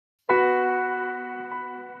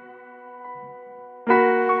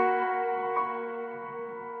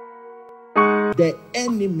The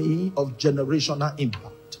enemy of generational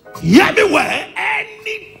impact. Hear me well.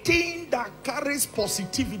 Anything that carries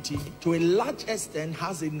positivity to a large extent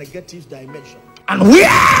has a negative dimension. And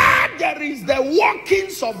where there is the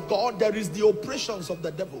workings of God, there is the operations of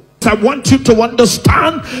the devil. I want you to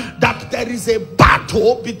understand that there is a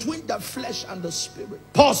battle between the flesh and the spirit.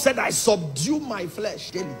 Paul said, I subdue my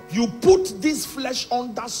flesh daily. You put this flesh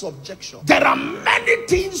under subjection. There are many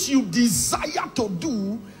things you desire to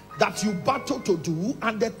do that you battle to do,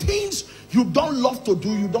 and the things you don't love to do,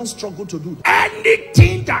 you don't struggle to do.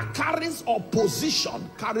 Anything that carries opposition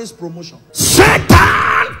carries promotion.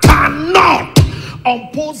 Satan cannot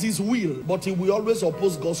oppose his will, but he will always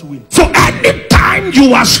oppose God's will. So anytime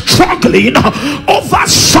you are struggling over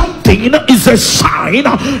something is a sign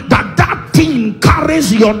that that thing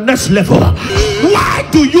carries your next level. Why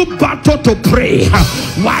do you battle to pray?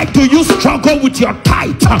 Why do you struggle with your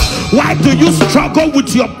tithe? Why do you struggle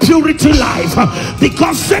with your purity life?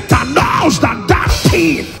 Because Satan knows that that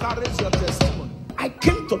thing carries your testimony. I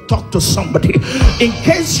came to talk to somebody. In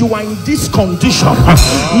case you are in this condition,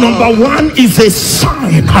 number one is a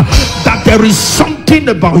sign that there is something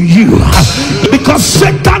about you, because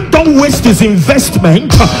Satan don't waste his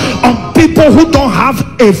investment on people who don't have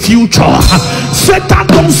a future. Satan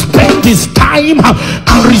don't spend his time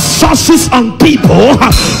and resources on people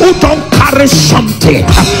who don't carry something.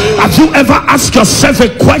 Have you ever asked yourself a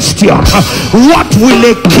question? What will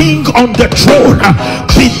a king on the throne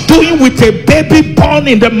be doing with a baby born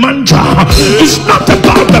in the manger? It's not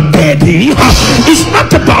about the baby, it's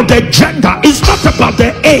not about the gender, it's not about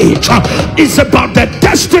the age, it's about the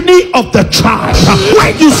destiny of the child.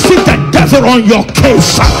 When you see the devil on your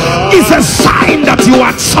case, it's a sign that you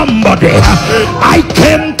are somebody. I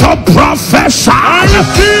came to prophesy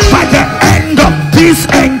by the end of this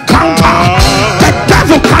encounter, the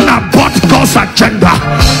devil can abort God's agenda.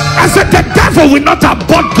 I said the devil will not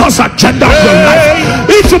abort God's agenda of your life.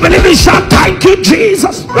 If you believe it, shout thank you,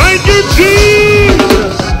 Jesus. Thank you,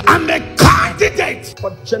 Jesus. I'm a candidate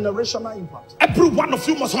for generational impact. Every one of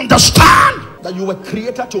you must understand that you were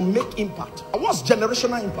created to make impact. What's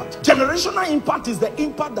generational impact? Generational impact is the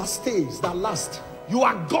impact that stays, that lasts. You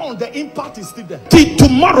are gone, the impact is still there. Till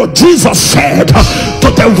tomorrow, Jesus said to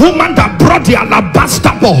the woman that brought the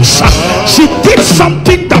alabaster box, she did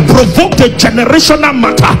something that provoked a generational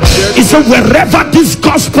matter. He said, wherever this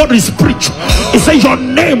gospel is preached, he said, your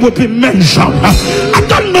name will be mentioned. I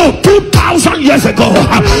don't know, 2,000 years ago,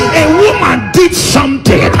 a woman did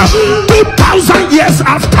something. 2,000 years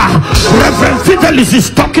after, Reverend Fidelis is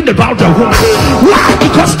talking about the woman. Why?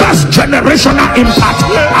 Because that's generational impact.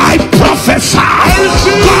 I prophesy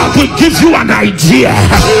God will give you an idea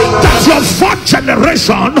that your fourth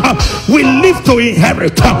generation will live to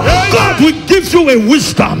inherit. God will give you a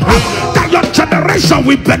wisdom that your generation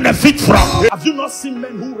will benefit from. Have you not seen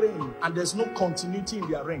men who reign and there's no continuity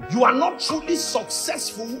in their reign? You are not truly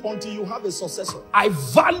successful until you have a successor. I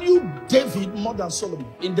value David more than Solomon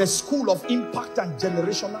in the school of impact and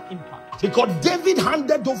generational impact, because David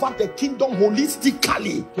handed over the kingdom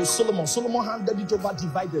holistically to Solomon. Solomon handed it over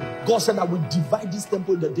divided. God said, I will divide this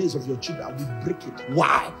temple in the days of your children. I will break it.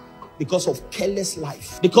 Why? Because of careless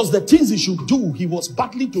life. Because the things he should do, he was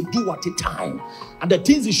battling to do at a time. And the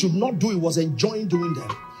things he should not do, he was enjoying doing them.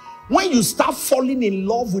 When you start falling in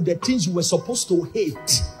love with the things you were supposed to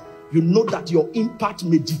hate, you know that your impact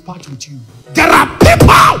may depart with you. There are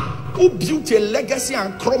people who built a legacy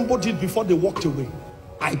and crumbled it before they walked away.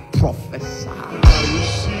 I prophesy.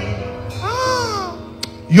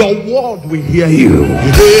 Your word will hear you.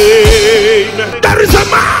 Amen. There is a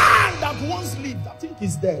man that once lived, I think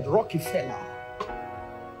he's dead, Rockefeller.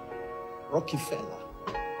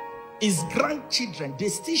 His grandchildren, they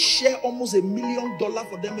still share almost $1 million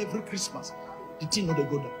for them every Christmas. Did you know they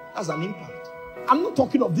go there? That's an impact. I'm not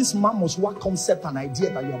talking of this man must work concept and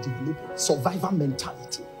idea that you are developing. Survivor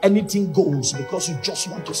mentality. Anything goes because you just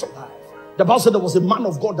want to survive. The Bible said there was a man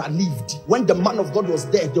of God that lived. When the man of God was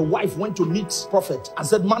dead, the wife went to meet prophet and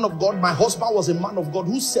said, man of God, my husband was a man of God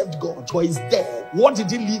who served God, but he's dead. What did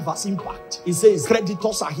he leave as impact? He says,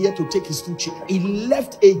 creditors are here to take his 2 children. He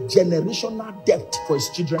left a generational debt for his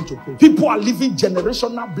children to pay. People are living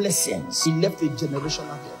generational blessings. He left a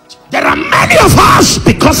generational debt. There are many of us,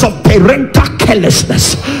 because of parental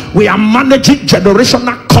carelessness, we are managing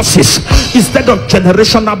generational curses instead of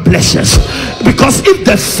generational blessings. Because if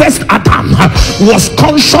the first Adam was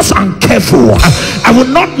conscious and careful, I will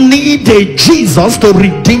not need a Jesus to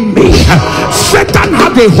redeem me. Satan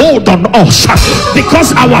had a hold on us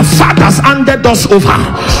because our fathers handed us over.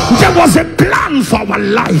 There was a plan for our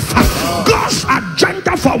life. God's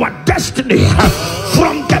agenda for our destiny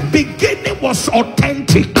from the beginning was was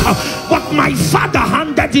authentic, but my father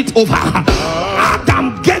handed it over.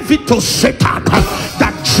 Adam gave it to Satan.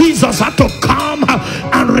 That Jesus had to come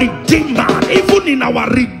and redeem man. Even in our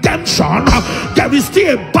redemption, there is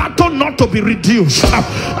still a battle not to be reduced.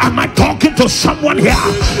 Am I talking to someone here?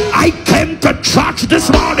 I came to church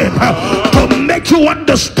this morning to make you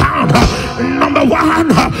understand. Number one,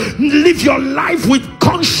 live your life with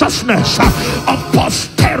consciousness of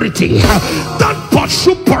posterity. Don't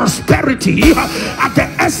pursue prosperity at the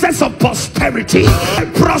essence of posterity.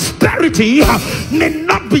 Prosperity may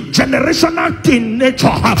not be generational in nature,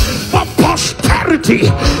 but posterity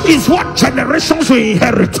is what generations will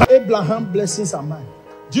inherit. Abraham's blessings are mine.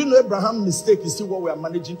 Do you know Abraham's mistake is still what we are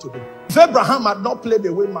managing today? If Abraham had not played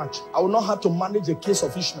away match, I would not have to manage the case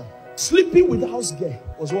of Ishmael. Sleeping with the house girl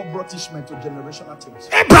was what brought Ishmael to generational things.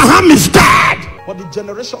 Abraham is dead, but the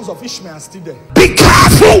generations of Ishmael are still there. be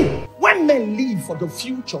careful. When men live for the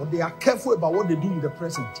future, they are careful about what they do in the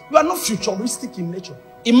present. You are not futuristic in nature.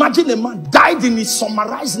 Imagine a man died in his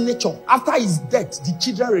summarized nature. After his death, the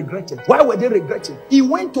children regretted. Why were they regretting? He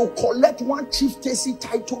went to collect one chieftaincy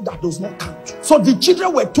title that does not count. So the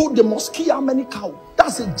children were told they must kill how many cows.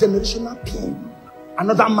 That's a generational pain.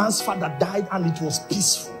 Another man's father died and it was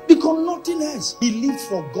peaceful. Because nothing else. He lived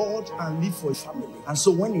for God and lived for his family. And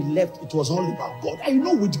so when he left, it was all about God. And you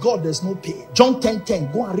know, with God, there's no pain. John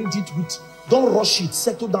 10:10, go and read it with. Don't rush it.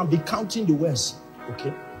 Settle down. Be counting the words.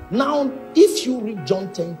 Okay? Now, if you read John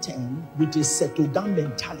 10:10 with a settle down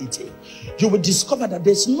mentality, you will discover that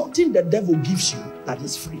there's nothing the devil gives you that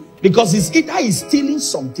is free. Because it's either he's stealing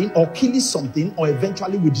something or killing something or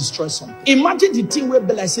eventually will destroy something. Imagine the thing where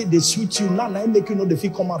Bella say they sweet you now I make you know if you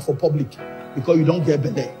come out for public because you don't get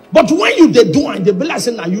Bella. But when you they do and the Bella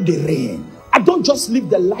say now you they reign. I don't just live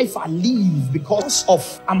the life I live because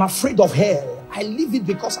of I'm afraid of hell. I live it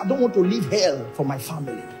because I don't want to live hell for my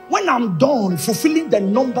family. When I'm done fulfilling the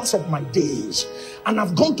numbers of my days and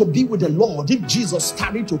I've gone to be with the Lord, if Jesus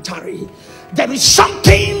tarry to tarry, there is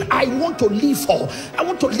something I want to live for. I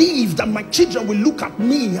want to live that my children will look at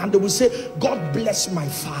me and they will say, God bless my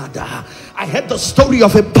father. I heard the story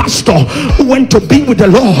of a pastor who went to be with the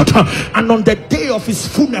Lord, and on the day of his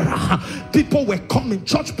funeral, people were coming,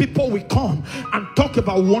 church people will come and talk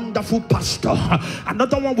about wonderful pastor.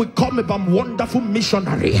 Another one will come about wonderful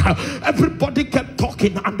missionary. Everybody kept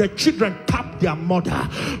talking and the children tapped their mother.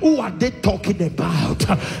 Who are they talking about?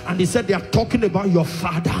 And he said, they are talking about your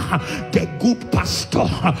father, the good pastor,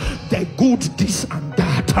 the good this and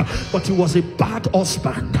that. But he was a bad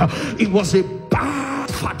husband. He was a bad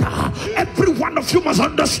father. Every one of you must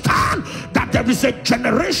understand that there is a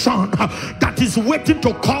generation that is waiting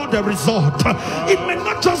to call the result. It may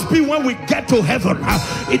not just be when we get to heaven.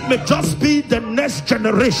 It may just be the next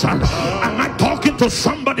generation. Am I talking to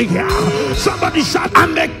somebody here? Somebody shout,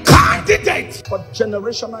 I'm a candidate for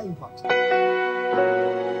generational impact.